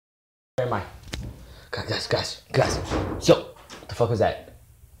Where am I? Guys. So, what the fuck was that?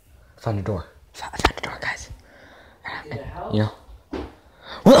 I found a door. I found a door, guys. You know?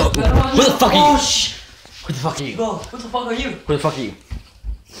 Where the fuck are you? Who the fuck are you? Bro, what the fuck are you? Who the fuck are you?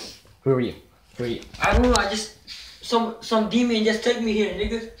 Who are you? Who are you? I don't know, I just... Some demon just took me here,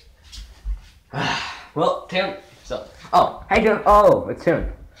 nigga. Well, Tim. So, oh, hey, Tim. Oh, it's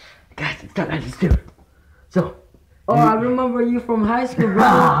Tim. Guys, it's Tim. So. Oh, I remember you from high school, bro.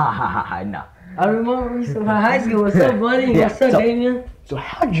 No. I remember you from high school. What's up, buddy? Yeah, What's up, Damien? So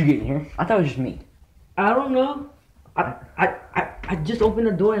how did you get in here? I thought it was just me. I don't know. I just opened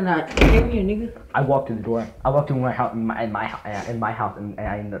the door and I came here, nigga. I walked through the door. I walked through my house, in my house, and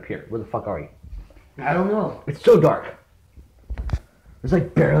I ended up here. Where the fuck are you? I don't know. It's so dark. There's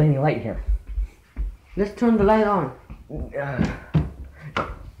like barely any light here. Let's turn the light on.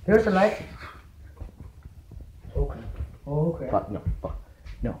 Here's the light. Okay. Oh, okay. Fuck no.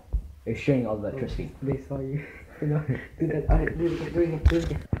 It's shooting all the electricity. They saw you. Do that. Alright, do it again.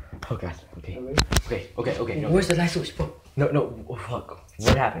 Oh, guys. Okay. No. Where's the light switch, bro? No. Oh, fuck.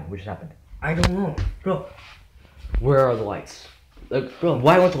 What happened? What just happened? I don't know, bro. Where are the lights? Like, bro,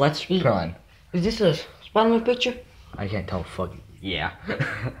 why won't the lights turn on? Is this a Spider-Man picture? I can't tell. Fuck. Yeah.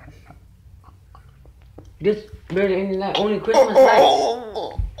 This barely any light. Only Christmas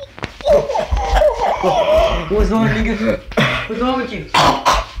lights. What's wrong, nigga? What's wrong with you?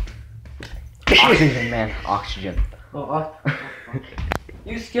 Oxygen, man. Oxygen. Oh,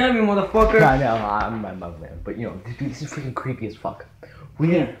 you scared me, motherfucker. I know. I'm my man. But you know, dude, this is freaking creepy as fuck. We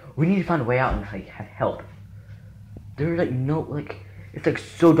need to find a way out and like have help. There's like no like. It's like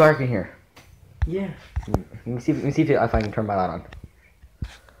so dark in here. Yeah. Let me see if I can turn my light on.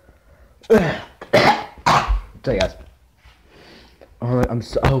 So guys.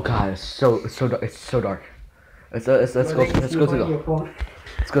 Oh god, it's so dark. It's so dark. Let's go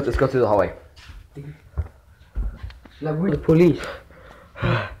through the hallway. Like we're the police.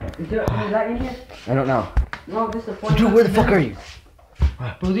 Is there any light in here? I don't know. No, this is a funny. Dude, where the fuck are you?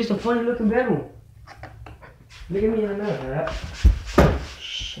 Bro, this is a funny looking bedroom. Look at me in the mirror, right?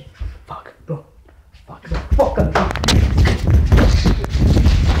 Shit. Fuck. Bro. Fuck. Fuck up.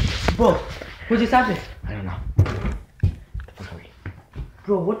 Bro, what just happened? I don't know. The fuck are we?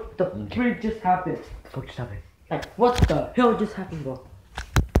 Bro, what the frick just happened? The fuck just happened? Like, what the hell just happened, bro?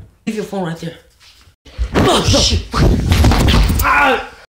 Leave your phone right there. Oh, shit! Ah!